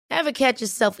Ever catch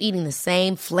yourself eating the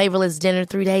same flavorless dinner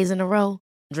 3 days in a row?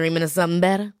 Dreaming of something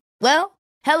better? Well,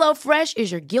 HelloFresh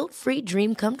is your guilt-free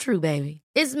dream come true, baby.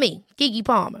 It's me, Keke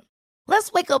Palmer.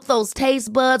 Let's wake up those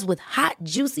taste buds with hot,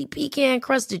 juicy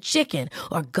pecan-crusted chicken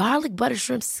or garlic butter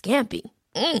shrimp scampi.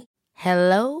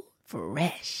 Hello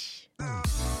Fresh.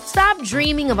 Stop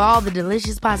dreaming of all the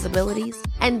delicious possibilities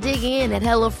and dig in at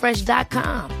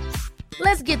HelloFresh.com.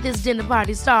 Let's get this dinner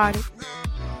party started.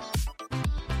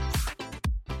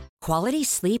 Quality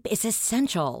sleep is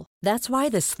essential. That's why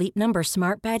the Sleep Number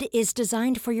Smart Bed is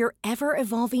designed for your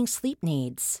ever-evolving sleep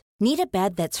needs. Need a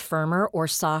bed that's firmer or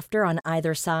softer on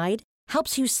either side?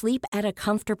 Helps you sleep at a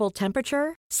comfortable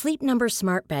temperature? Sleep Number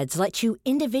Smart Beds let you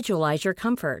individualize your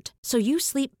comfort, so you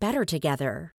sleep better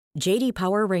together. J.D.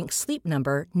 Power ranks Sleep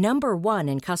Number number 1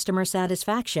 in customer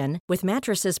satisfaction with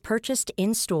mattresses purchased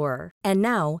in-store. And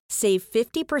now, save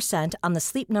 50% on the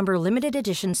Sleep Number Limited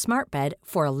Edition Smart Bed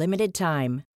for a limited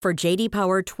time. For J.D.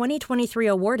 Power 2023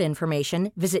 award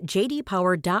information, visit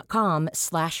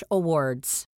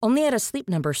jdpower.com/awards. Only at a Sleep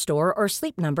Number store or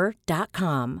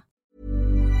sleepnumber.com.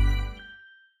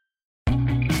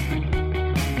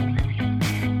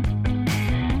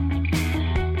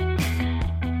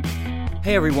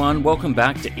 Hey everyone, welcome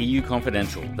back to EU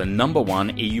Confidential, the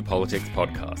 #1 EU politics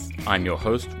podcast. I'm your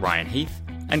host, Ryan Heath,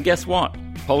 and guess what?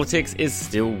 Politics is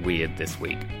still weird this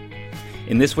week.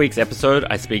 In this week's episode,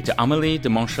 I speak to Amélie de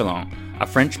Montchalin, a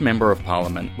French member of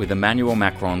parliament with Emmanuel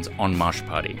Macron's En Marche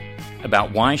party,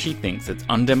 about why she thinks it's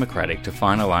undemocratic to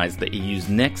finalise the EU's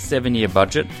next 7-year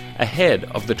budget ahead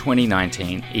of the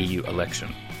 2019 EU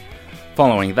election.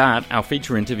 Following that, our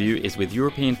feature interview is with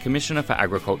European Commissioner for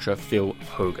Agriculture Phil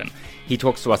Hogan. He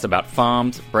talks to us about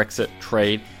farms, Brexit,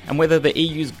 trade, and whether the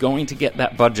EU's going to get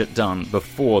that budget done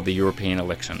before the European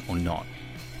election or not.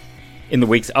 In the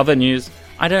week's other news,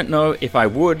 I don't know if I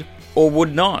would or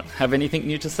would not have anything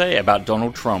new to say about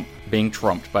Donald Trump being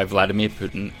trumped by Vladimir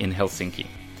Putin in Helsinki.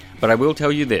 But I will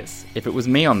tell you this, if it was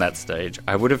me on that stage,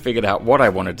 I would have figured out what I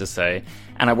wanted to say,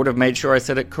 and I would have made sure I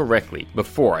said it correctly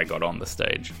before I got on the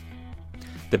stage.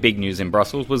 The big news in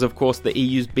Brussels was, of course, the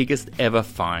EU's biggest ever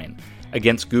fine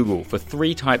against Google for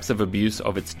 3 types of abuse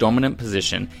of its dominant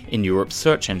position in Europe's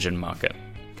search engine market.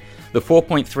 The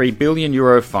 €4.3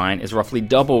 billion fine is roughly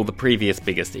double the previous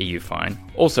biggest EU fine,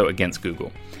 also against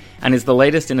Google, and is the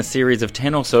latest in a series of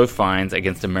 10 or so fines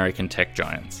against American tech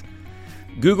giants.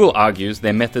 Google argues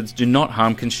their methods do not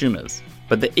harm consumers,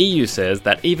 but the EU says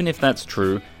that even if that's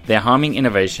true, they're harming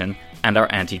innovation and are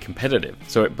anti-competitive,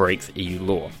 so it breaks EU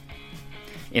law.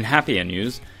 In happier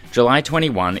news, July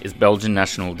 21 is Belgian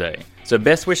National Day, so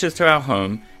best wishes to our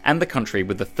home and the country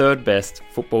with the 3rd best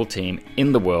football team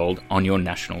in the world on your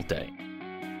National Day.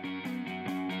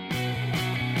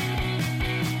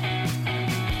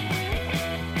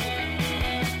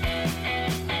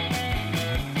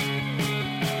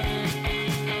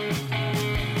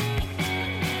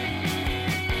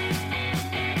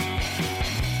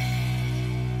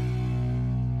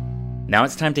 Now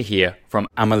it's time to hear from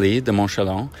Amélie de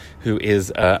Montchalin, who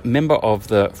is a member of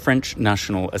the French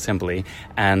National Assembly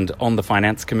and on the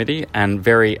Finance Committee and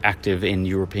very active in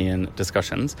European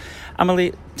discussions.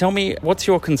 Amélie, tell me, what's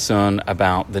your concern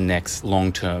about the next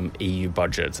long-term EU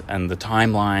budget and the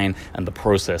timeline and the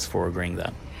process for agreeing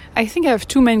that? I think I have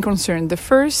 2 main concerns. The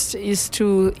first is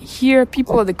to hear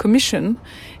people at the Commission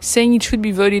saying it should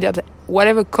be voted at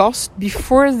whatever cost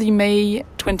before the May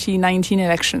 2019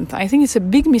 election. I think it's a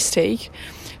big mistake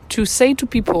to say to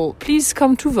people, please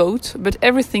come to vote, but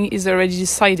everything is already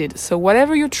decided. So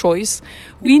whatever your choice,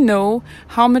 we know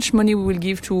how much money we will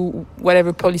give to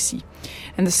whatever policy.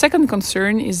 And the second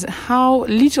concern is how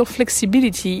little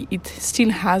flexibility it still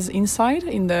has inside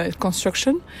in the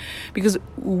construction, because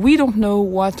we don't know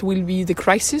what will be the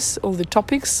crisis or the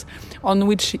topics on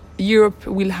which Europe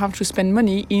will have to spend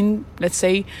money in, let's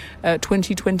say,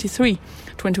 2023,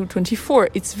 2024.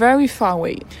 It's very far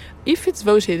away. If it's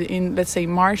voted in, let's say,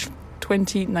 March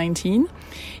 2019,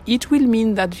 it will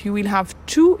mean that you will have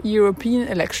 2 European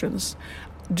elections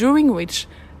during which,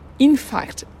 in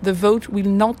fact, the vote will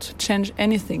not change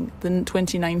anything than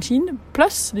 2019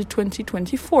 plus the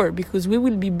 2024, because we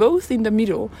will be both in the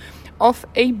middle of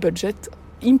a budget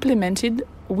implemented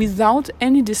without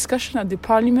any discussion at the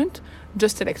parliament,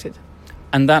 just elected.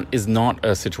 And that is not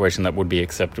a situation that would be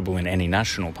acceptable in any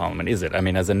national parliament, is it? I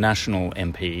mean, as a national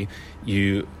MP,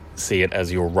 you see it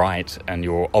as your right and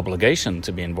your obligation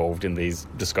to be involved in these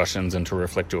discussions and to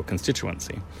reflect your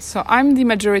constituency. So I'm the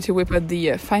majority whip at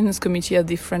the Finance Committee at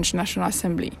the French National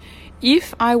Assembly.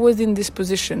 If I was in this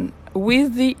position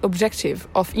with the objective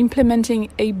of implementing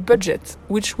a budget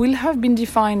which will have been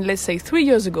defined, let's say, 3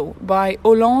 years ago by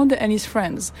Hollande and his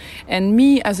friends, and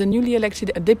me as a newly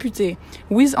elected député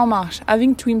with En Marche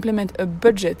having to implement a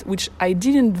budget which I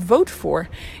didn't vote for,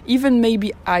 even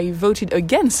maybe I voted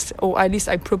against, or at least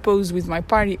I proposed with my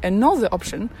party another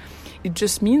option, it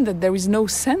just means that there is no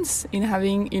sense in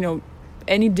having,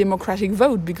 any democratic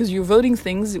vote, because you're voting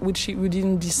things which you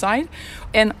didn't decide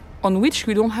and on which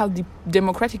we don't have the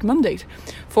democratic mandate.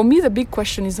 For me, the big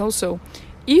question is also,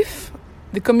 if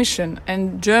the Commission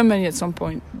and Germany at some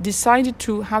point decided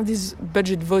to have this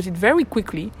budget voted very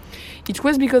quickly, it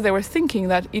was because they were thinking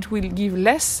that it will give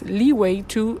less leeway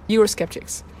to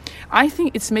Eurosceptics. I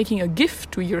think it's making a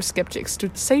gift to Eurosceptics to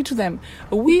say to them,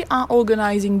 we are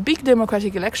organizing big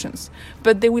democratic elections,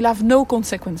 but they will have no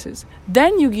consequences.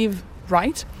 Then you give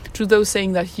right to those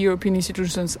saying that European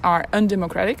institutions are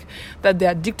undemocratic, that they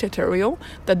are dictatorial,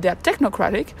 that they are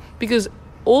technocratic, because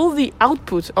all the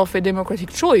output of a democratic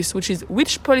choice, which is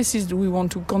which policies do we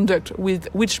want to conduct with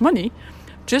which money,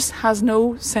 just has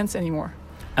no sense anymore.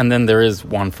 And then there is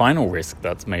one final risk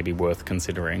that's maybe worth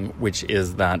considering, which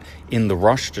is that in the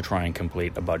rush to try and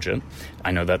complete a budget,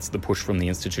 I know that's the push from the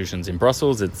institutions in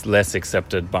Brussels, it's less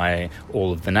accepted by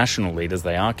all of the national leaders.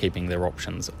 They are keeping their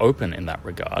options open in that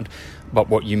regard. But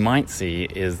what you might see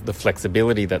is the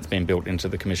flexibility that's been built into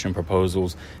the Commission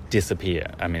proposals disappear.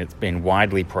 I mean, it's been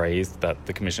widely praised that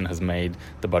the Commission has made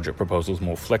the budget proposals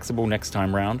more flexible next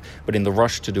time round. But in the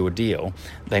rush to do a deal,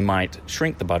 they might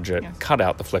shrink the budget, cut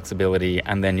out the flexibility,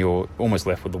 and then you're almost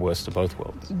left with the worst of both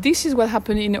worlds. This is what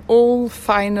happened in all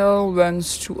final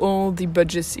runs to all the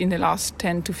budgets in the last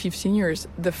 10 to 15 years.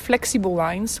 The flexible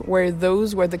lines were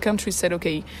those where the country said,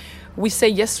 okay, we say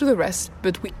yes to the rest,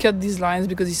 but we cut these lines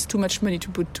because it's too much money to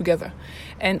put together.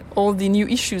 And all the new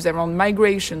issues around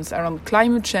migrations, around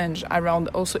climate change, around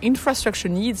also infrastructure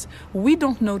needs, we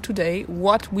don't know today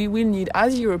what we will need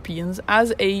as Europeans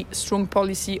as a strong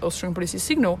policy or strong policy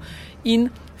signal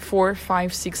in 4,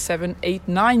 5, 6, 7, 8,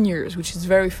 9 years, which is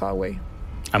very far away.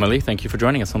 Amelie, thank you for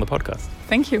joining us on the podcast.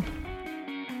 Thank you.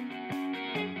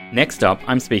 Next up,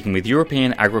 I'm speaking with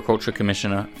European Agriculture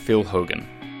Commissioner Phil Hogan.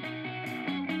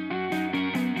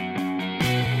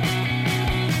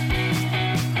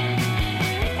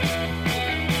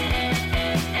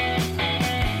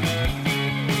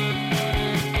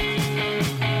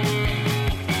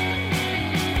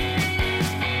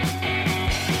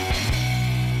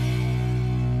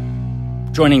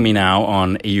 Joining me now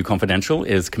on EU Confidential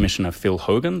is Commissioner Phil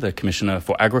Hogan, the Commissioner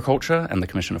for Agriculture and the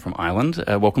Commissioner from Ireland.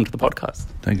 Welcome to the podcast.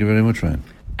 Thank you very much, Ryan.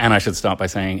 And I should start by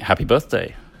saying happy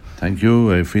birthday. Thank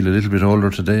you. I feel a little bit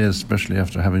older today, especially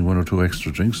after having 1 or 2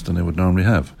 extra drinks than I would normally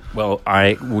have. Well,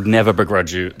 I would never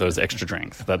begrudge you those extra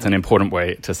drinks. That's an important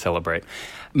way to celebrate.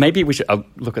 Maybe we should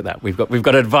look at that. We've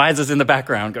got advisors in the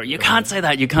background going, you can't say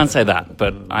that.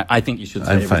 But I think you should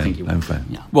say everything you want. I'm fine.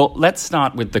 Yeah. Well, let's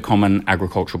start with the Common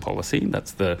Agricultural Policy.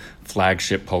 That's the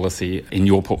flagship policy in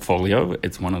your portfolio.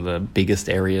 It's one of the biggest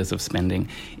areas of spending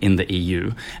in the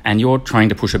EU. And you're trying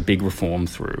to push a big reform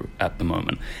through at the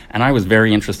moment. And I was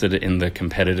very interested in the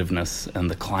competitiveness and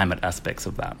the climate aspects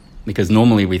of that. Because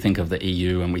normally we think of the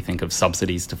EU and we think of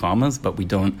subsidies to farmers, but we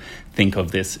don't think of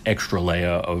this extra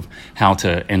layer of how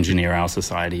to engineer our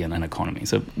society and an economy.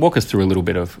 So walk us through a little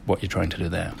bit of what you're trying to do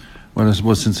there. Well, I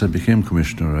suppose since I became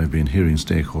Commissioner, I've been hearing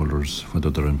stakeholders, whether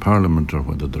they're in Parliament or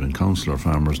whether they're in Council or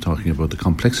farmers, talking about the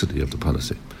complexity of the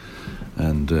policy.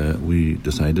 And we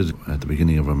decided at the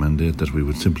beginning of our mandate that we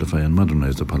would simplify and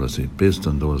modernise the policy based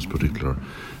on those particular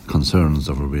concerns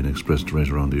that were being expressed right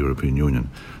around the European Union.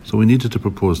 So we needed to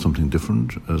propose something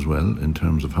different as well in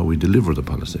terms of how we deliver the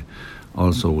policy.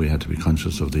 Also, we had to be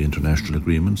conscious of the international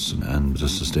agreements and the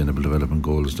Sustainable Development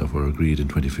Goals that were agreed in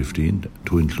 2015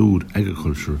 to include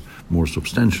agriculture more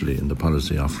substantially in the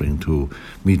policy offering to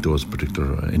meet those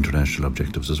particular international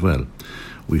objectives as well.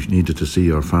 We needed to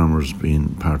see our farmers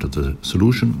being part of the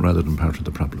solution rather than part of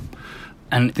the problem.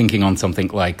 And thinking on something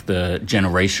like the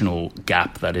generational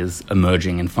gap that is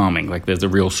emerging in farming, like there's a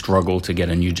real struggle to get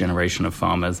a new generation of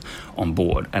farmers on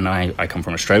board. And I come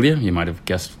from Australia, you might have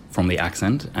guessed from the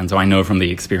accent. And so I know from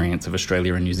the experience of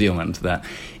Australia and New Zealand that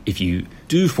if you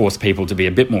do force people to be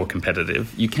a bit more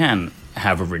competitive, you can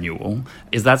have a renewal.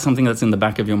 Is that something that's in the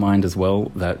back of your mind as well,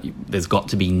 that there's got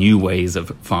to be new ways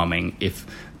of farming if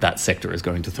that sector is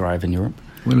going to thrive in Europe?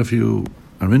 Well, if you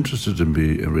are interested in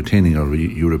retaining our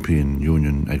European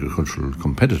Union agricultural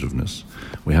competitiveness,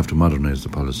 we have to modernise the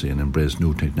policy and embrace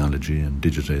new technology and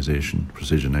digitisation,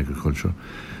 precision agriculture,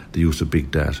 the use of big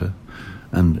data.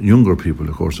 And younger people,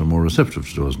 of course, are more receptive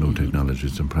to those new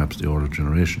technologies than perhaps the older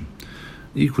generation.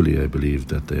 Equally, I believe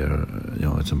that they are,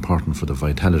 it's important for the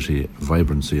vitality,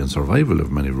 vibrancy and survival of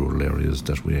many rural areas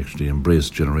that we actually embrace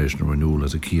generational renewal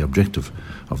as a key objective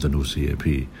of the new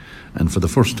CAP. And for the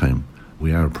first time,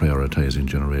 we are prioritising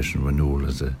generational renewal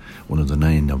as one of the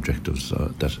 9 objectives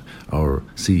that our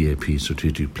CAP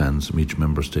strategic plans from each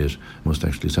member state must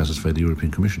actually satisfy the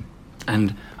European Commission.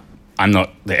 And I'm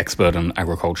not the expert on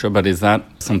agriculture, but is that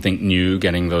something new,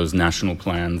 getting those national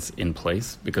plans in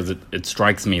place? Because it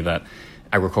strikes me that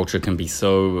agriculture can be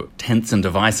so tense and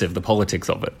divisive, the politics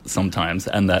of it sometimes,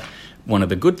 and that one of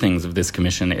the good things of this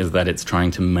commission is that it's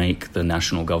trying to make the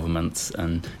national governments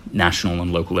and national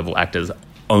and local level actors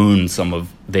own some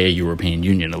of their European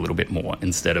Union a little bit more,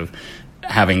 instead of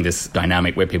having this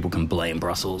dynamic where people can blame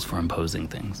Brussels for imposing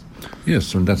things.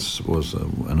 Yes, and that was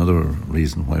another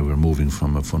reason why we're moving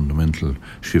from a fundamental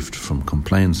shift from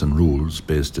compliance and rules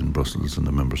based in Brussels and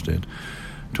the member state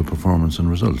to performance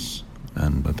and results.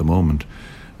 And at the moment,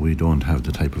 we don't have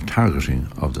the type of targeting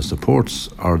of the supports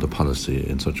or the policy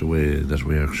in such a way that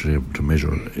we are actually able to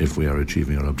measure if we are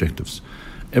achieving our objectives.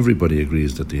 Everybody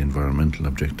agrees that the environmental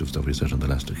objectives that we set on the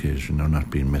last occasion are not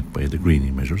being met by the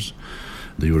greening measures.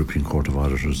 The European Court of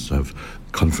Auditors have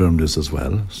confirmed this as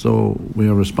well. So we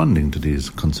are responding to these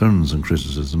concerns and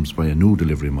criticisms by a new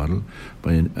delivery model,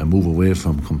 by a move away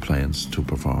from compliance to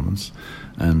performance,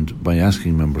 and by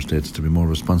asking member states to be more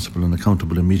responsible and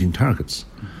accountable in meeting targets.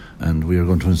 And we are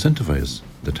going to incentivise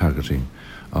the targeting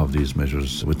of these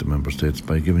measures with the member states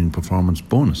by giving performance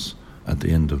bonus at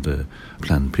the end of the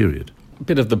planned period. A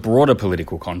bit of the broader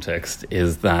political context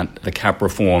is that the CAP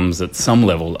reforms at some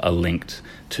level are linked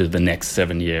to the next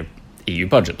 7-year EU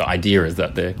budget. The idea is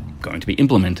that they're going to be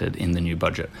implemented in the new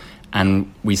budget.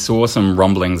 And we saw some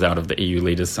rumblings out of the EU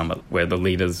Leaders Summit where the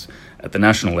leaders at the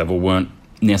national level weren't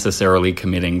necessarily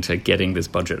committing to getting this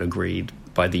budget agreed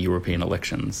by the European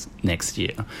elections next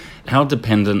year. How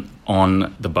dependent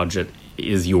on the budget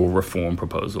is your reform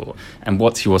proposal? And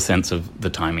what's your sense of the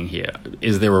timing here?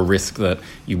 Is there a risk that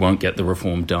you won't get the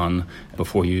reform done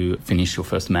before you finish your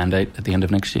first mandate at the end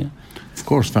of next year? Of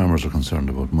course, farmers are concerned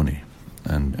about money,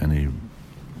 and any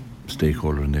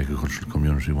stakeholder in the agricultural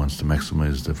community wants to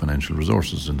maximise the financial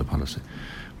resources in the policy.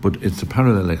 But it's a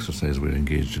parallel exercise we're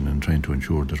engaged in trying to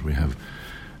ensure that we have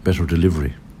better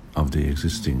delivery of the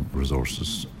existing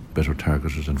resources, better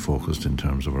targeted and focused in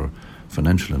terms of our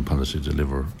financial and policy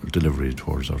delivery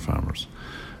towards our farmers,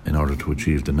 in order to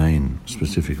achieve the 9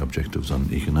 specific objectives on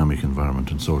economic,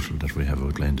 environment and social that we have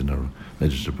outlined in our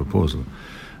legislative proposal.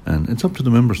 And it's up to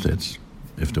the member states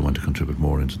if they want to contribute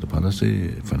more into the policy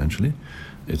financially.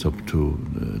 It's up to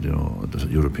the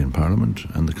European Parliament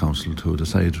and the Council to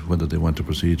decide whether they want to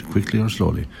proceed quickly or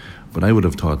slowly. But I would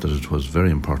have thought that it was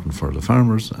very important for the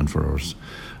farmers and for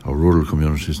our rural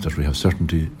communities that we have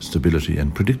certainty, stability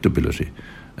and predictability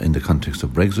in the context of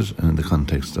Brexit and in the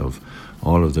context of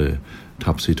all of the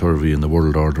topsy-turvy in the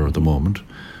world order at the moment.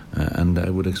 And I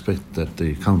would expect that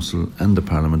the Council and the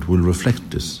Parliament will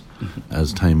reflect this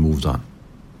as time moves on.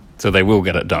 So they will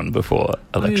get it done before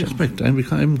election? I expect,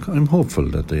 I'm hopeful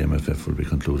that the MFF will be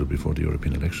concluded before the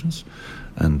European elections.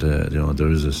 And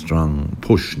there is a strong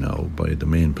push now by the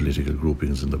main political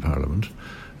groupings in the Parliament,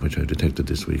 which I detected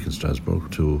this week in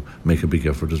Strasbourg, to make a big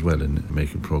effort as well in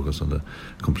making progress on the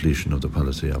completion of the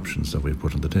policy options that we've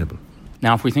put on the table.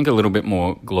 Now, if we think a little bit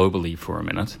more globally for a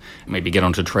minute, maybe get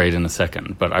onto trade in a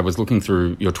second, but I was looking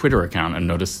through your Twitter account and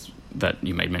noticed that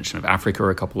you made mention of Africa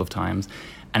a couple of times.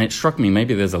 And it struck me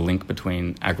maybe there's a link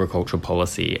between agriculture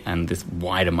policy and this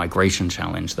wider migration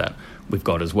challenge that we've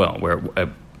got as well, where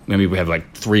maybe we have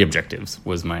like 3 objectives,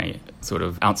 was my sort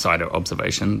of outsider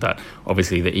observation, that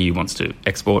obviously the EU wants to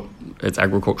export its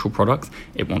agricultural products,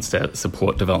 it wants to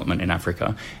support development in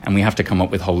Africa, and we have to come up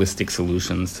with holistic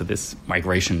solutions to this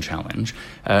migration challenge.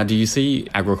 Do you see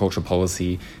agriculture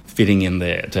policy fitting in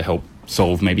there to help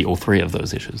solve maybe all 3 of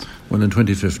those issues? Well, in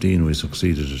 2015 we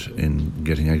succeeded in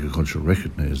getting agriculture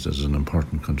recognised as an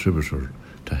important contributor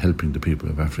to helping the people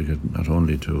of Africa not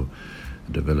only to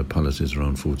develop policies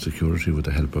around food security with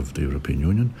the help of the European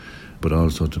Union, but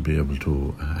also to be able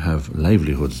to have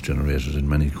livelihoods generated in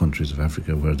many countries of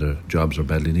Africa where the jobs are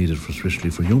badly needed, especially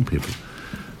for young people.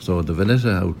 So the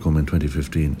Valletta outcome in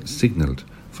 2015 signalled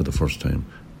for the first time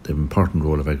the important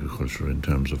role of agriculture in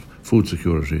terms of food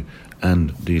security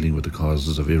and dealing with the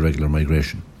causes of irregular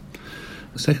migration.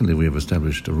 Secondly, we have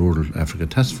established a Rural Africa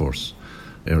Task Force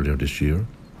earlier this year,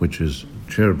 which is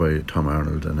chaired by Tom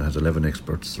Arnold and has 11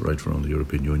 experts right around the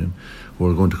European Union, who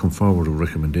are going to come forward with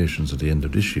recommendations at the end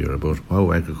of this year about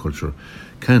how agriculture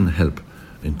can help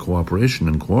in cooperation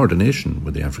and coordination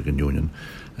with the African Union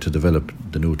to develop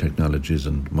the new technologies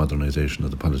and modernisation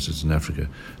of the policies in Africa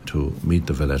to meet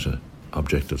the Valletta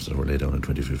objectives that were laid down in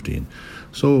 2015.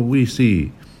 So we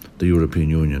see the European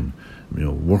Union,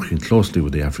 working closely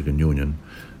with the African Union,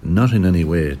 not in any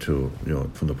way to,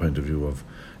 from the point of view of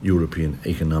European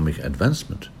economic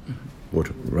advancement, but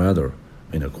rather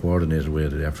in a coordinated way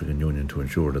to the African Union to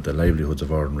ensure that the livelihoods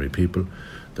of ordinary people,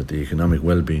 that the economic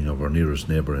well-being of our nearest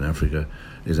neighbour in Africa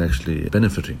is actually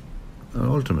benefiting. And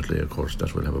ultimately, of course,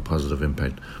 that will have a positive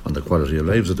impact on the quality of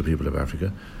lives of the people of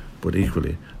Africa, but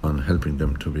equally on helping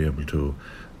them to be able to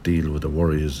deal with the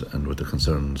worries and with the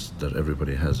concerns that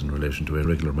everybody has in relation to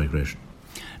irregular migration.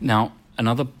 Now,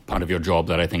 another part of your job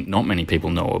that I think not many people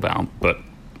know about, but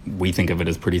we think of it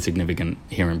as pretty significant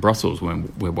here in Brussels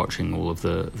when we're watching all of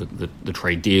the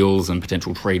trade deals and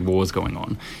potential trade wars going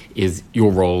on, is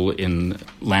your role in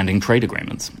landing trade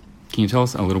agreements. Can you tell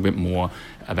us a little bit more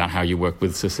about how you work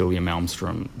with Cecilia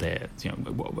Malmström there?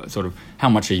 Sort of how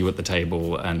much are you at the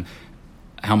table, and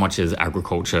how much is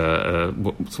agriculture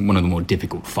one of the more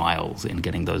difficult files in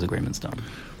getting those agreements done?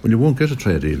 Well, you won't get a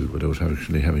trade deal without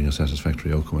actually having a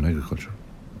satisfactory outcome in agriculture.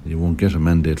 You won't get a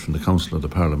mandate from the Council or the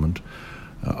Parliament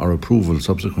or approval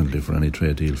subsequently for any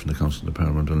trade deal from the Council or the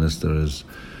Parliament unless there is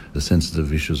the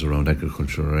sensitive issues around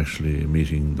agriculture are actually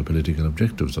meeting the political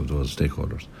objectives of those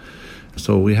stakeholders.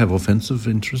 So we have offensive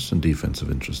interests and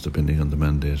defensive interests depending on the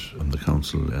mandate on the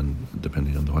Council and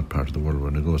depending on what part of the world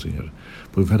we're negotiating.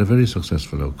 But we've had a very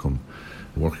successful outcome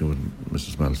working with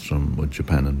Mrs. Malmström with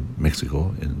Japan and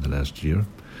Mexico in the last year.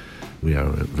 We are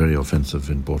very offensive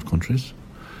in both countries,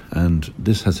 and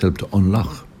this has helped to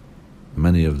unlock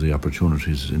many of the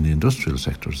opportunities in the industrial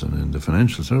sectors and in the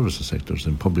financial services sectors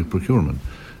in public procurement.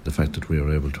 The fact that we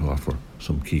are able to offer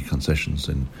some key concessions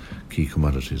in key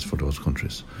commodities for those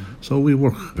countries. So we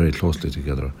work very closely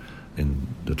together in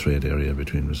the trade area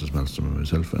between Mrs. Malmström and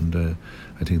myself, and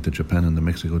I think the Japan and the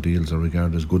Mexico deals are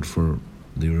regarded as good for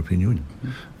the European Union.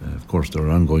 Of course, there are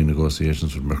ongoing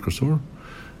negotiations with Mercosur,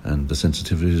 and the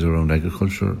sensitivities around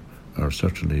agriculture are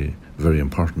certainly very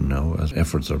important now as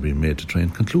efforts are being made to try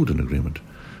and conclude an agreement.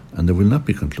 And they will not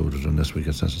be concluded unless we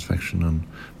get satisfaction on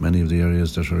many of the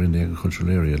areas that are in the agricultural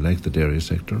area, like the dairy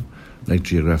sector, like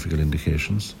geographical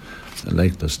indications,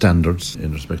 like the standards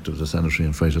in respect of the sanitary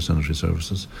and phytosanitary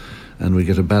services. And we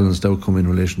get a balanced outcome in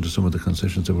relation to some of the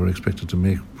concessions that we're expected to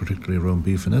make, particularly around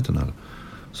beef and ethanol.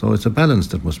 So it's a balance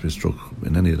that must be struck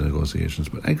in any of the negotiations,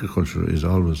 but agriculture is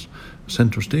always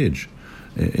centre stage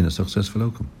in a successful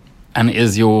outcome. And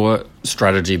is your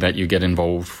strategy that you get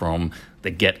involved from the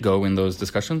get-go in those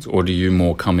discussions, or do you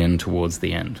more come in towards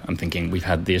the end? I'm thinking we've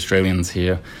had the Australians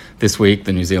here this week,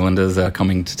 the New Zealanders are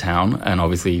coming to town, and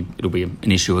obviously it'll be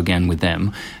an issue again with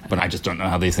them, but I just don't know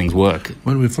how these things work.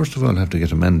 Well, we first of all have to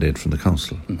get a mandate from the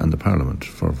Council and the Parliament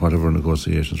for whatever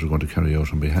negotiations we're going to carry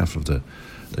out on behalf of the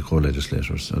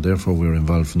co-legislators. So therefore we're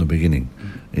involved from the beginning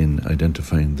in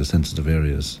identifying the sensitive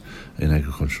areas in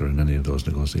agriculture in any of those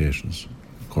negotiations.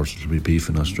 Of course, it'll be beef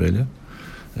in Australia.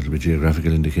 It'll be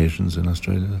geographical indications in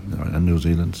Australia and New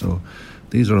Zealand. So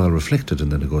these are all reflected in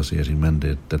the negotiating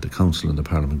mandate that the Council and the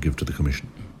Parliament give to the Commission.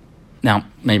 Now,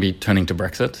 maybe turning to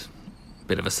Brexit, a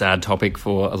bit of a sad topic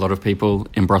for a lot of people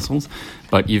in Brussels,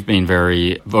 but you've been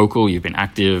very vocal, you've been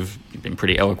active, you've been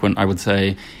pretty eloquent, I would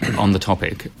say, on the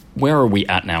topic. Where are we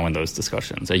at now in those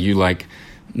discussions? Are you like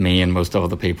me and most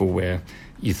other people where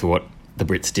you thought the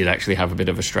Brits did actually have a bit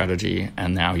of a strategy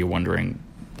and now you're wondering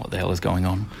what the hell is going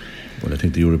on? Well, I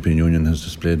think the European Union has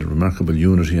displayed remarkable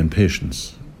unity and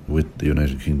patience with the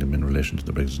United Kingdom in relation to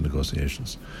the Brexit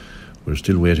negotiations. We're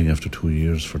still waiting after 2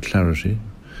 years for clarity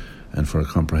and for a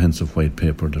comprehensive white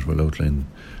paper that will outline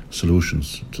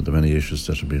solutions to the many issues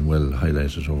that have been well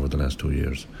highlighted over the last 2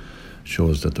 years. It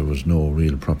shows that there was no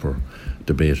real proper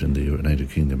debate in the United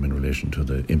Kingdom in relation to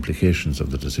the implications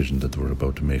of the decision that they were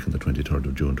about to make on the 23rd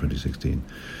of June 2016.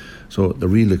 So the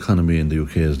real economy in the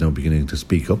UK is now beginning to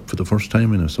speak up for the first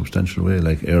time in a substantial way,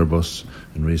 like Airbus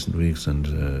in recent weeks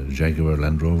and Jaguar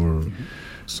Land Rover.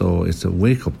 So it's a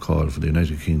wake-up call for the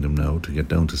United Kingdom now to get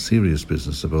down to serious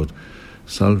business about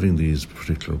solving these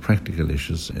particular practical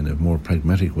issues in a more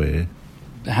pragmatic way.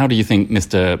 How do you think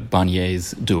Mr.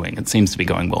 Barnier's doing? It seems to be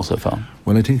going well so far.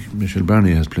 Well, I think Michel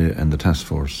Barnier has played, and the task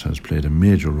force has played a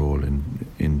major role in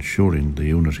ensuring the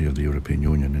unity of the European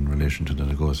Union in relation to the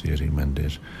negotiating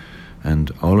mandate.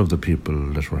 And all of the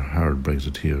people that were hard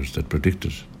Brexiteers that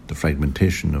predicted the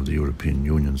fragmentation of the European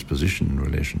Union's position in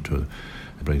relation to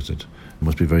Brexit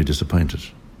must be very disappointed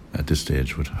at this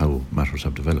stage with how matters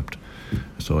have developed.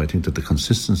 So I think that the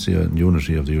consistency and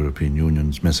unity of the European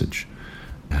Union's message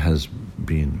has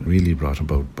been really brought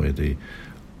about by the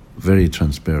very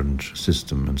transparent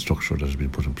system and structure that has been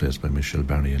put in place by Michel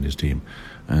Barnier and his team.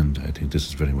 And I think this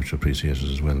is very much appreciated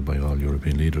as well by all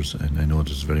European leaders, and I know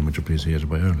this is very much appreciated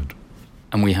by Ireland.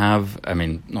 And we have,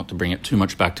 not to bring it too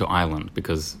much back to Ireland,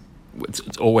 because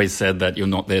it's always said that you're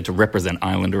not there to represent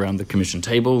Ireland around the Commission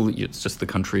table. It's just the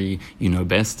country you know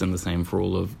best, and the same for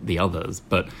all of the others.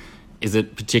 But is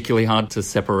it particularly hard to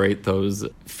separate those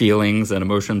feelings and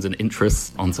emotions and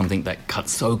interests on something that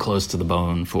cuts so close to the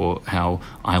bone for how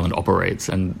Ireland operates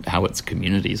and how its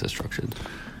communities are structured?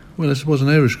 Well, I suppose an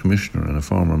Irish commissioner and a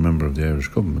former member of the Irish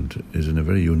government is in a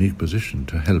very unique position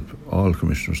to help all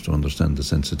commissioners to understand the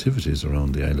sensitivities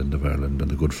around the island of Ireland and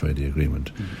the Good Friday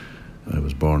Agreement. Mm-hmm. I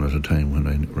was born at a time when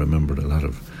I remembered a lot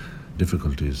of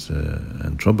difficulties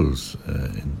and troubles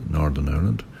in Northern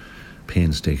Ireland.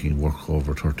 Painstaking work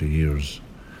over 30 years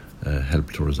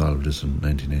helped to resolve this in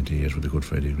 1998 with the Good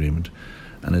Friday Agreement.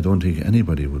 And I don't think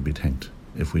anybody would be thanked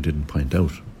if we didn't point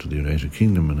out to the United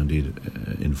Kingdom and indeed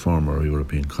inform our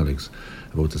European colleagues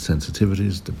about the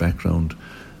sensitivities, the background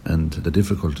and the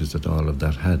difficulties that all of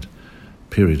that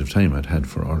period of time had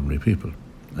for ordinary people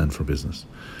and for business.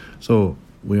 So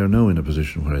we are now in a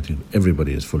position where I think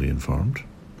everybody is fully informed.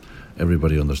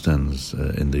 Everybody understands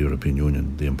in the European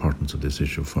Union the importance of this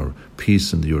issue for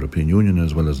peace in the European Union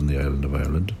as well as in the island of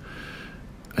Ireland.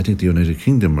 I think the United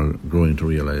Kingdom are growing to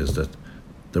realise that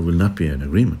there will not be an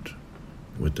agreement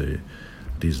with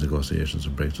these negotiations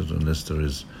of Brexit unless there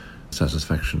is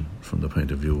satisfaction from the point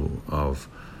of view of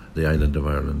the island of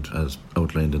Ireland as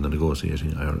outlined in the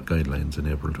negotiating guidelines in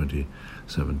April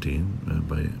 2017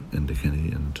 by Enda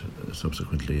Kenny and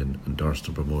subsequently endorsed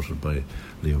and promoted by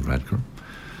Leo Varadkar.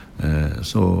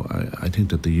 So I think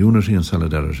that the unity and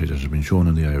solidarity that has been shown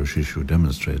in the Irish issue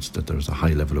demonstrates that there is a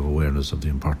high level of awareness of the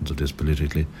importance of this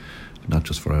politically, not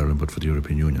just for Ireland but for the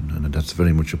European Union, and that's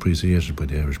very much appreciated by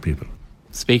the Irish people.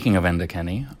 Speaking of Enda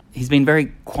Kenny, he's been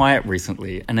very quiet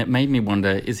recently, and it made me wonder,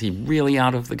 is he really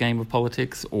out of the game of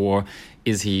politics, or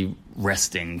is he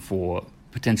resting for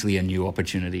potentially a new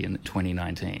opportunity in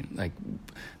 2019? Like,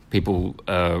 people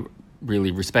are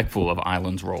really respectful of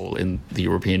Ireland's role in the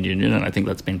European Union, and I think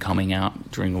that's been coming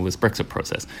out during all this Brexit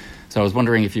process. So I was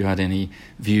wondering if you had any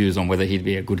views on whether he'd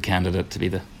be a good candidate to be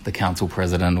the council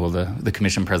president or the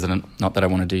commission president. Not that I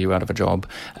want to do you out of a job,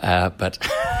 but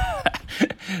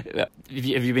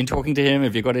have you been talking to him?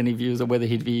 Have you got any views on whether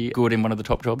he'd be good in one of the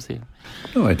top jobs here?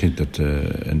 No, I think that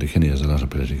Enda Kenny has a lot of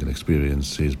political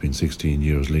experience. He's been 16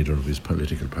 years leader of his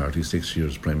political party, 6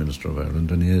 years Prime Minister of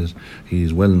Ireland, and he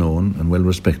is well known and well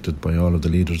respected by all of the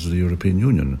leaders of the European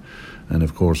Union. And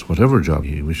of course, whatever job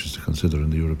he wishes to consider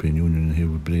in the European Union, he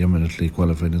would be eminently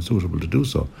qualified and suitable to do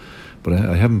so. But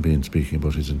I haven't been speaking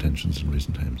about his intentions in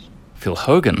recent times. Phil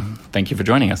Hogan, thank you for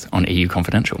joining us on EU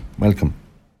Confidential. Welcome.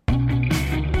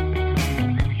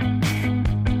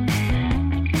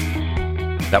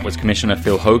 That was Commissioner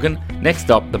Phil Hogan.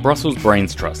 Next up, the Brussels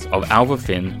Brains Trust of Ailbhe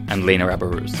Finn and Lena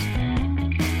Abaruz.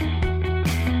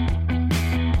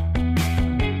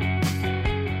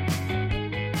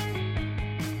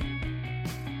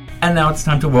 And now it's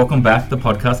time to welcome back the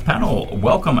podcast panel.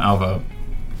 Welcome, Ailbhe.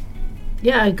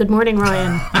 Yeah, good morning,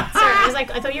 Ryan. Sorry,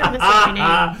 I thought you were going to say my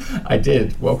name. I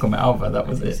did. Welcome, Ailbhe. That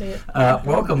was it.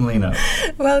 Welcome, Lena.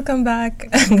 Welcome back,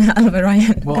 Ailbhe,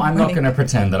 Ryan. Well, I'm not going to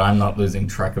pretend that I'm not losing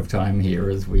track of time here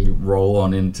as we roll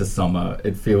on into summer.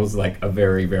 It feels like a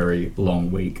very, very long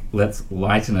week. Let's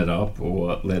lighten it up,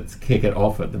 or let's kick it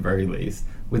off at the very least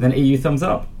with an EU thumbs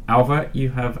up. Ailbhe, you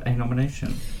have a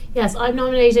nomination. Yes, I'm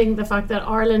nominating the fact that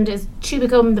Ireland is to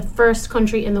become the first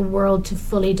country in the world to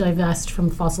fully divest from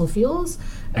fossil fuels.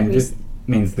 And this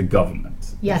means the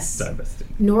government yes. is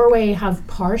divesting. Norway have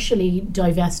partially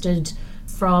divested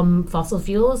from fossil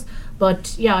fuels.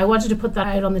 But yeah, I wanted to put that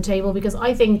out on the table because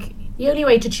I think the only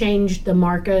way to change the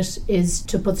market is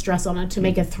to put stress on it, to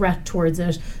make a threat towards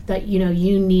it, that,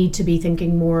 you need to be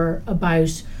thinking more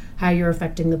about how you're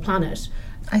affecting the planet.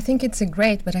 I think it's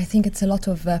great, but I think it's a lot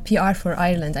of PR for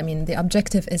Ireland. I mean, the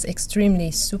objective is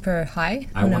extremely super high.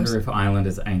 I wonder if Ireland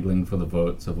is angling for the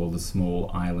votes of all the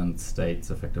small island states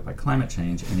affected by climate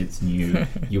change in its new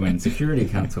UN Security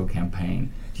Council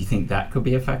campaign. Do you think that could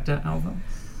be a factor, Ailbhe?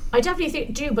 I definitely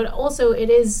do, but also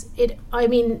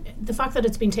the fact that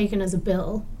it's been taken as a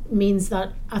bill means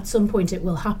that at some point it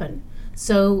will happen.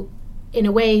 So in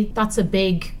a way, that's a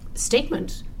big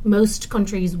statement. Most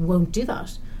countries won't do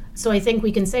that. So I think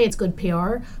we can say it's good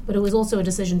PR, but it was also a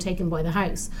decision taken by the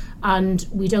House. And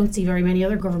we don't see very many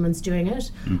other governments doing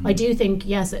it. I do think,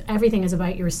 yes, everything is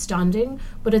about your standing,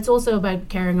 but it's also about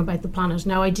caring about the planet.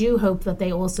 Now, I do hope that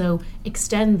they also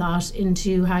extend that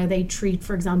into how they treat,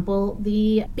 for example,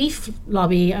 the beef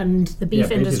lobby and the beef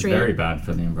industry. Beef is very bad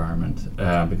for the environment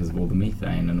because of all the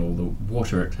methane and all the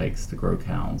water it takes to grow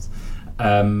cows.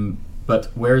 But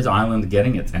where is Ireland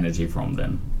getting its energy from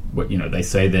then? They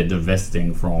say they're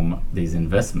divesting from these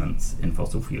investments in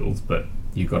fossil fuels, but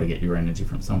you've got to get your energy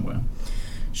from somewhere.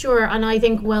 Sure, and I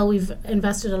think, we've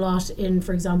invested a lot in,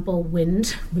 for example,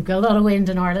 wind. We've got a lot of wind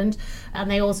in Ireland, and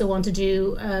they also want to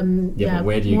do... but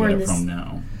where do you get it from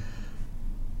now?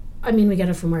 I mean, we get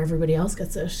it from where everybody else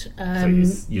gets it.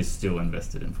 So you're still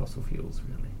invested in fossil fuels,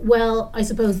 really? Well, I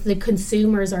suppose the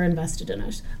consumers are invested in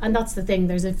it, and that's the thing.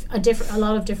 There's a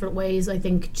lot of different ways, I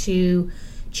think, to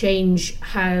change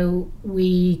how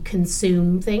we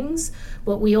consume things,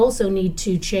 but we also need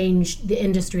to change the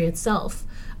industry itself.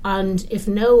 And if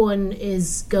no one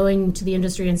is going to the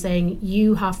industry and saying,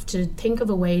 you have to think of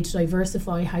a way to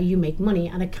diversify how you make money,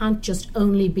 and it can't just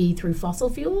only be through fossil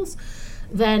fuels,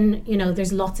 then,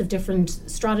 there's lots of different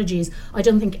strategies. I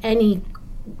don't think any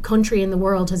country in the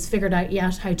world has figured out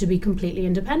yet how to be completely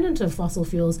independent of fossil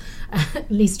fuels,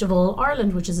 least of all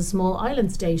Ireland, which is a small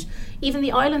island state. Even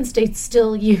the island states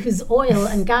still use oil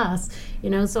and gas,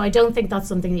 so I don't think that's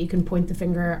something that you can point the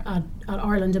finger at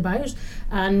Ireland about.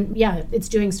 And it's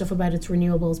doing stuff about its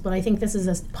renewables, but I think this is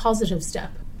a positive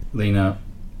step. Lena,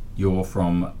 you're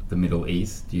from the Middle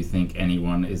East. Do you think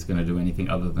anyone is going to do anything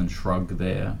other than shrug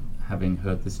there, having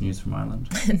heard this news from Ireland?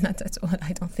 Not at all,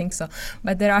 I don't think so.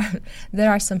 But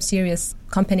there are some serious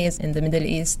companies in the Middle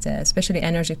East, especially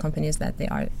energy companies, that they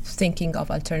are thinking of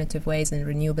alternative ways in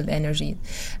renewable energy.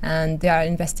 And they are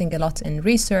investing a lot in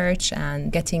research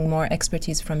and getting more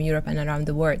expertise from Europe and around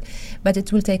the world. But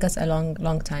it will take us a long,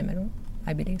 long time,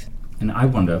 I believe. And I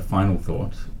wonder, final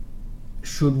thought,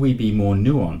 should we be more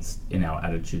nuanced in our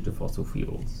attitude to fossil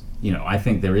fuels? I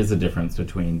think there is a difference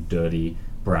between dirty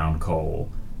brown coal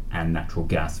and natural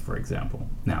gas, for example.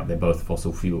 Now, they're both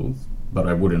fossil fuels, but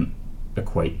I wouldn't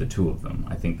equate the two of them.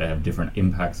 I think they have different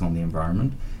impacts on the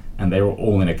environment, and they're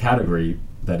all in a category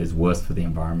that is worse for the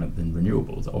environment than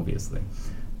renewables, obviously.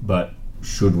 But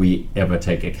should we ever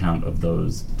take account of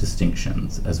those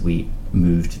distinctions as we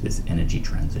move to this energy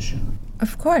transition?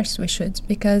 Of course we should,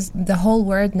 because the whole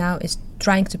world now is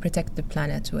trying to protect the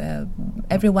planet.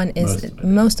 Everyone is,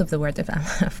 most of the world,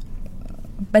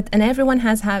 and everyone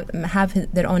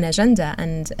have their own agenda,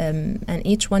 and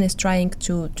each one is trying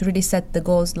to really set the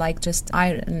goals like just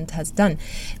Ireland has done.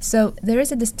 So there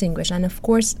is a distinguish, and of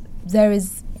course there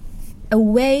is a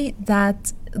way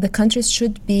that the countries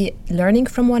should be learning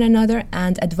from one another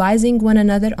and advising one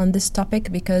another on this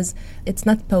topic, because it's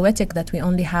not poetic that we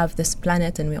only have this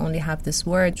planet and we only have this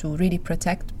world to really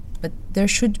protect, but there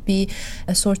should be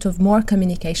a sort of more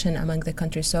communication among the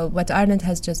countries. So what Ireland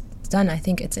has just done, I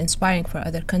think it's inspiring for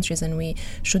other countries, and we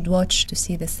should watch to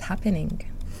see this happening.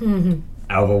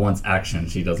 Alva wants action,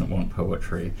 she doesn't want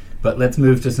poetry. But let's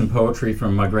move to some poetry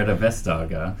from Margrethe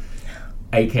Vestager,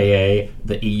 aka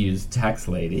the EU's tax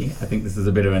lady. I think this is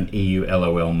a bit of an EU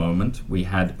LOL moment. We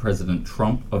had President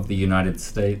Trump of the United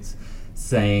States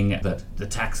saying that the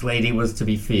tax lady was to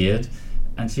be feared,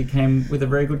 and she came with a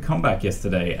very good comeback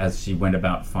yesterday as she went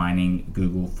about fining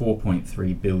Google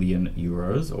 4.3 billion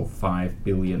euros or $5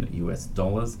 billion US.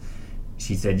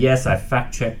 She said, yes, I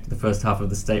fact-checked the first half of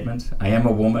the statement. I am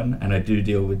a woman and I do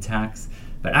deal with tax,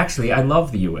 but actually I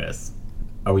love the US.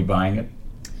 Are we buying it?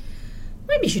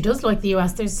 Maybe she does like the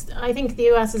US. I think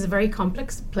the US is a very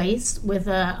complex place with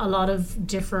a lot of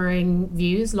differing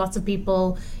views. Lots of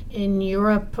people in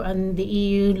Europe and the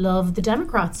EU love the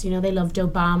Democrats. They loved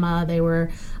Obama. They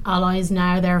were allies.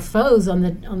 Now they're foes on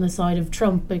the side of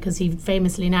Trump, because he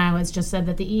famously now has just said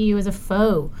that the EU is a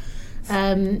foe.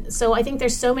 So I think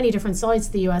there's so many different sides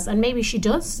to the US, and maybe she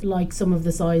does like some of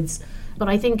the sides, but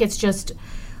I think it's just...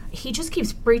 He just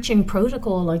keeps breaching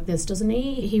protocol like this, doesn't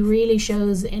he? He really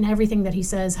shows in everything that he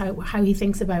says how he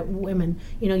thinks about women.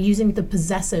 Using the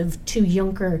possessive to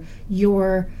Juncker,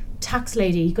 your tax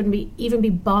lady. He couldn't even be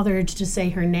bothered to say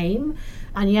her name.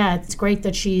 And yeah, it's great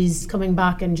that she's coming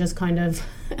back and just kind of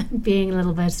being a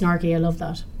little bit snarky. I love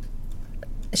that.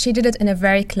 She did it in a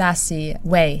very classy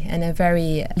way and a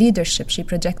very leadership. She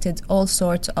projected all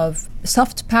sorts of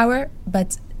soft power,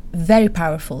 but very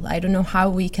powerful. I don't know how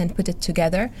we can put it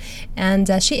together.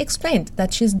 And she explained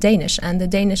that she's Danish, and the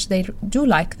Danish, they do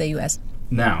like the US.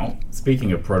 Now,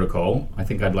 speaking of protocol, I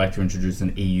think I'd like to introduce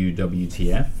an EU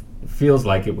WTF. It feels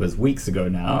like it was weeks ago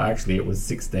now. Actually, it was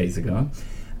 6 days ago.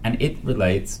 And it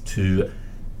relates to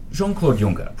Jean-Claude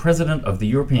Juncker, President of the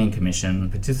European Commission,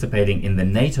 participating in the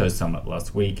NATO summit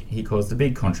last week, he caused a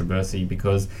big controversy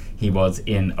because he was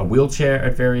in a wheelchair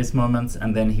at various moments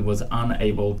and then he was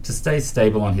unable to stay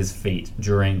stable on his feet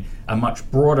during a much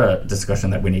broader discussion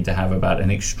that we need to have about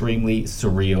an extremely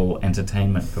surreal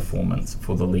entertainment performance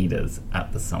for the leaders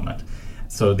at the summit.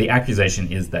 So the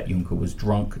accusation is that Juncker was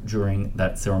drunk during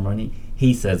that ceremony.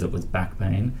 He says it was back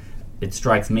pain. It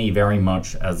strikes me very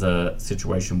much as a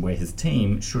situation where his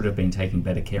team should have been taking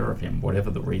better care of him, whatever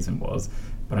the reason was.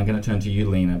 But I'm going to turn to you,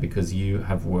 Lena, because you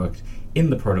have worked in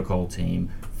the protocol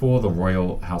team for the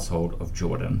royal household of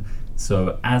Jordan.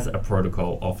 So as a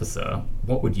protocol officer,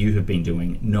 what would you have been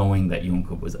doing knowing that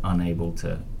Juncker was unable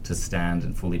to stand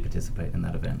and fully participate in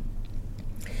that event?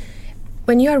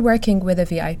 When you are working with a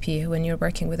VIP, when you're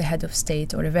working with a head of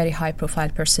state or a very high-profile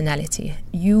personality,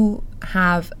 you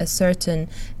have a certain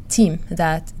team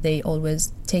that they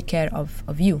always take care of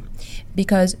you,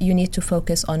 because you need to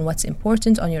focus on what's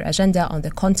important on your agenda, on the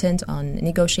content, on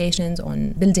negotiations,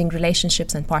 on building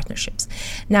relationships and partnerships.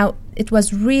 Now, it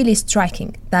was really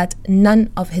striking that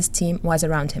none of his team was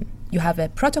around him. You have a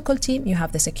protocol team, you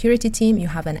have the security team, you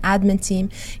have an admin team,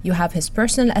 you have his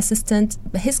personal assistant.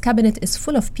 His cabinet is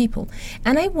full of people.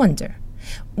 And I wonder,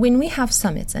 when we have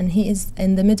summits and he is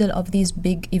in the middle of these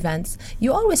big events,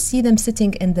 you always see them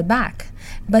sitting in the back.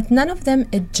 But none of them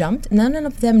jumped, none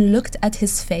of them looked at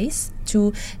his face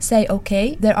to say,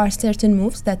 okay, there are certain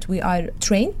moves that we are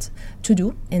trained to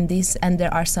do in these, and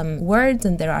there are some words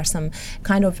and there are some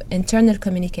kind of internal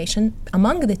communication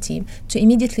among the team to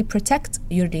immediately protect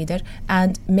your leader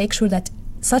and make sure that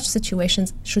such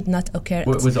situations should not occur.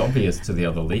 Well, it was obvious to the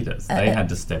other leaders. They had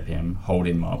to step him, hold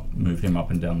him up, move him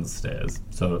up and down the stairs.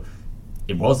 So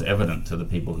it was evident to the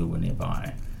people who were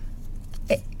nearby.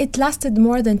 It lasted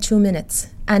more than 2 minutes.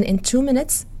 And in 2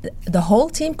 minutes, the whole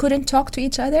team couldn't talk to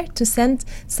each other to send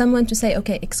someone to say,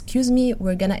 okay, excuse me,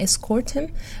 we're going to escort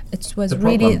him. It was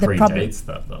really the problem. Predates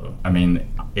that, though. I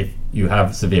mean, if you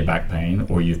have severe back pain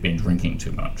or you've been drinking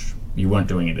too much, you weren't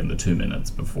doing it in the 2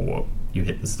 minutes before you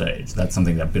hit the stage. That's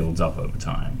something that builds up over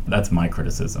time. That's my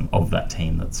criticism of that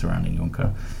team that's surrounding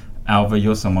Juncker. Alva,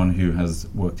 you're someone who has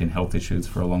worked in health issues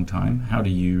for a long time. How do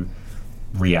you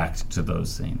react to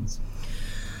those scenes?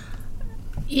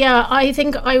 Yeah, I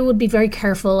think I would be very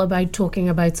careful about talking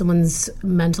about someone's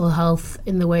mental health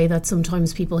in the way that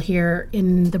sometimes people here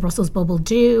in the Brussels bubble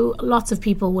do. Lots of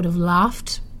people would have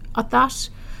laughed at that.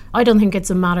 I don't think it's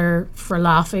a matter for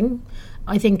laughing.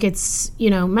 I think it's,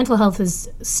 mental health is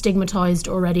stigmatized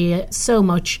already so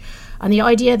much. And the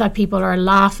idea that people are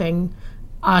laughing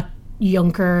at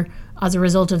Juncker as a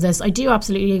result of this, I do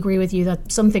absolutely agree with you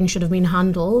that something should have been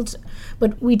handled.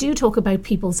 But we do talk about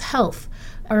people's health.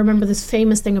 I remember this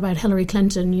famous thing about Hillary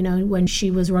Clinton, when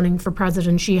she was running for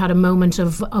president, she had a moment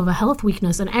of a health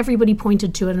weakness and everybody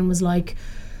pointed to it and was like,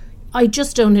 I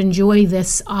just don't enjoy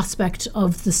this aspect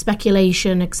of the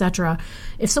speculation, etc.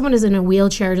 If someone is in a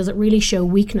wheelchair, does it really show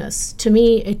weakness? To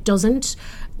me, it doesn't.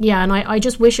 Yeah, and I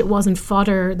just wish it wasn't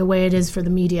fodder the way it is for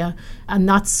the media. And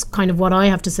that's kind of what I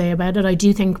have to say about it. I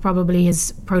do think probably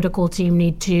his protocol team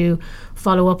need to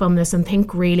follow up on this and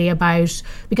think really about,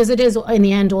 because it is in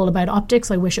the end all about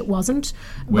optics. I wish it wasn't.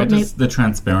 Where does the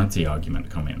transparency argument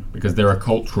come in? Because there are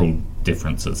cultural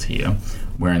differences here,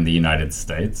 where in the United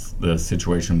States, the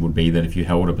situation would be that if you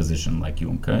held a position like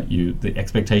Juncker, the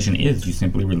expectation is you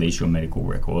simply release your medical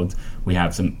records. We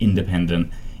have some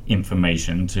independent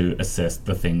information to assess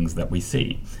the things that we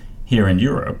see. Here in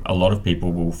Europe, a lot of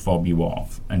people will fob you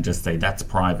off and just say, that's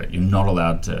private, you're not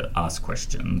allowed to ask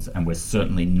questions, and we're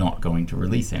certainly not going to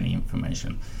release any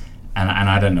information. And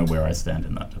I don't know where I stand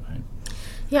in that debate.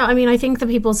 Yeah, I mean, I think the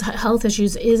people's health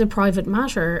issues is a private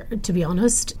matter, to be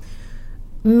honest.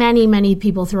 Many, many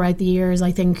people throughout the years,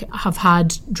 I think, have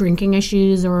had drinking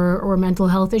issues or mental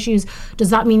health issues. Does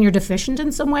that mean you're deficient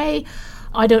in some way?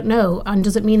 I don't know. And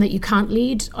does it mean that you can't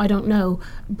lead? I don't know.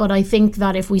 But I think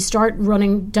that if we start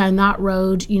running down that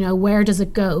road, where does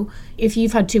it go? If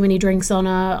you've had too many drinks on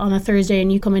a Thursday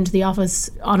and you come into the office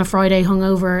on a Friday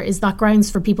hungover, is that grounds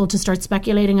for people to start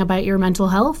speculating about your mental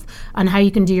health and how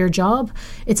you can do your job?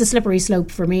 It's a slippery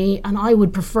slope for me. And I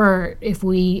would prefer if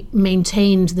we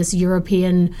maintained this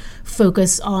European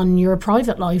focus on your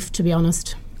private life, to be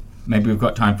honest. Maybe we've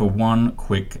got time for one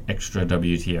quick extra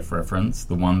WTF reference,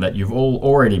 the one that you've all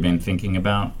already been thinking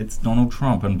about. It's Donald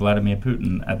Trump and Vladimir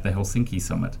Putin at the Helsinki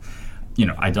summit.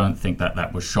 I don't think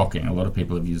that was shocking. A lot of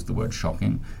people have used the word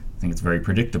shocking. I think it's very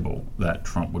predictable that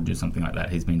Trump would do something like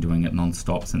that. He's been doing it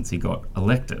non-stop since he got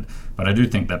elected. But I do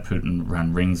think that Putin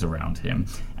ran rings around him.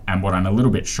 And what I'm a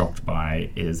little bit shocked by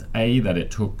is, A, that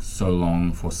it took so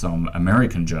long for some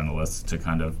American journalists to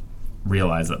kind of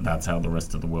realize that that's how the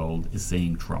rest of the world is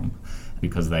seeing Trump,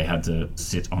 because they had to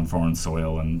sit on foreign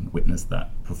soil and witness that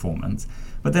performance.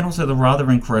 But then also the rather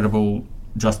incredible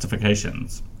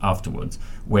justifications afterwards,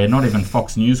 where not even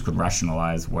Fox News could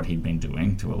rationalize what he'd been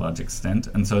doing to a large extent.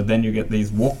 And so then you get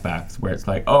these walkbacks where it's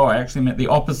like, oh, I actually meant the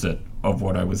opposite of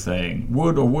what I was saying.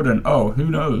 Would or wouldn't, oh, who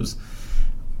knows?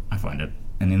 I find it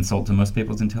an insult to most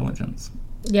people's intelligence.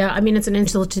 Yeah, I mean, it's an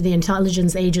insult to the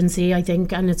intelligence agency, I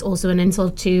think, and it's also an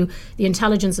insult to the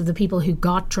intelligence of the people who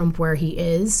got Trump where he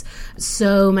is.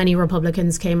 So many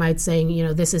Republicans came out saying, you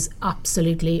know, this is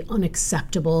absolutely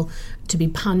unacceptable to be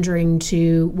pandering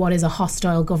to what is a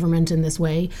hostile government in this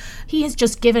way. He has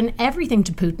just given everything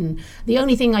to Putin. The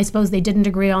only thing I suppose they didn't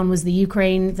agree on was the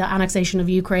annexation of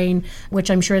Ukraine, which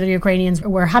I'm sure the Ukrainians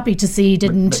were happy to see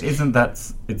didn't. But isn't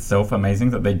that itself amazing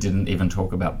that they didn't even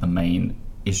talk about the main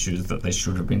issues that they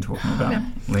should have been talking about? Yeah.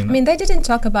 Lena? I mean, they didn't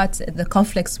talk about the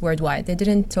conflicts worldwide. They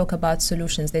didn't talk about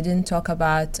solutions. They didn't talk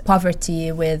about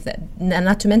poverty,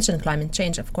 not to mention climate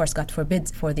change, of course, God forbid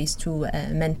for these two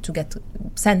men to get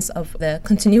sense of the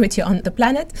continuity on the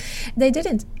planet. They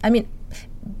didn't. I mean,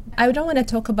 I don't want to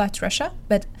talk about Russia,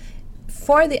 but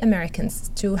for the Americans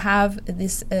to have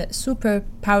this super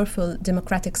powerful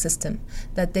democratic system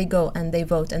that they go and they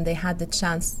vote and they had the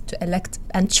chance to elect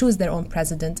and choose their own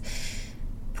president,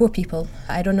 poor people.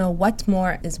 I don't know what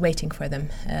more is waiting for them.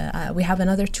 We have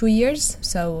another 2 years,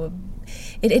 so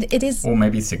it is. Or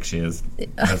maybe 6 years.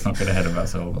 Let's not get ahead of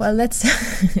ourselves. Well, let's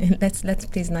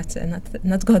please not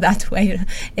go that way.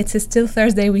 It's still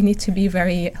Thursday. We need to be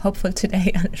very hopeful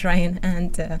today, Ryan,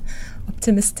 and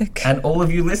optimistic. And all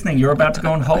of you listening, you're about to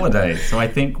go on holiday, so I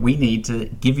think we need to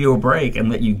give you a break and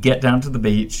let you get down to the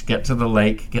beach, get to the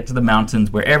lake, get to the mountains,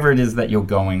 wherever it is that you're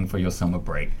going for your summer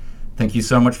break. Thank you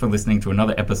so much for listening to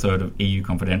another episode of EU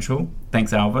Confidential.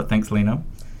 Thanks, Alva. Thanks, Lena.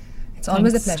 It's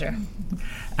always a pleasure.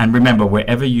 And remember,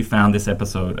 wherever you found this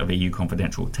episode of EU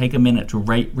Confidential, take a minute to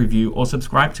rate, review, or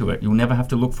subscribe to it. You'll never have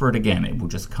to look for it again. It will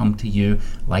just come to you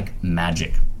like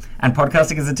magic. And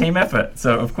podcasting is a team effort.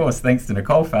 So, of course, thanks to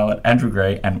Nicole Fallett, Andrew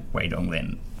Gray, and Wei Dong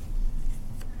Lin.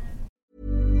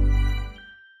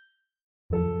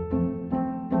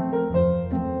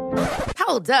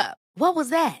 Hold up. What was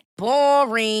that?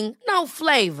 Boring. No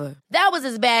flavor. That was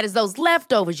as bad as those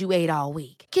leftovers you ate all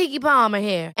week. Keke Palmer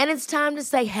here. And it's time to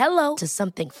say hello to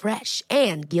something fresh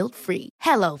and guilt-free.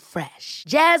 Hello Fresh.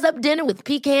 Jazz up dinner with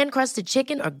pecan-crusted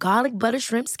chicken or garlic butter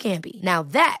shrimp scampi. Now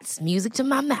that's music to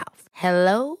my mouth.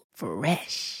 Hello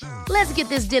Fresh. Let's get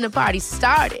this dinner party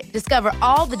started. Discover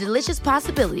all the delicious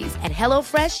possibilities at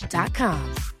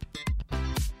HelloFresh.com.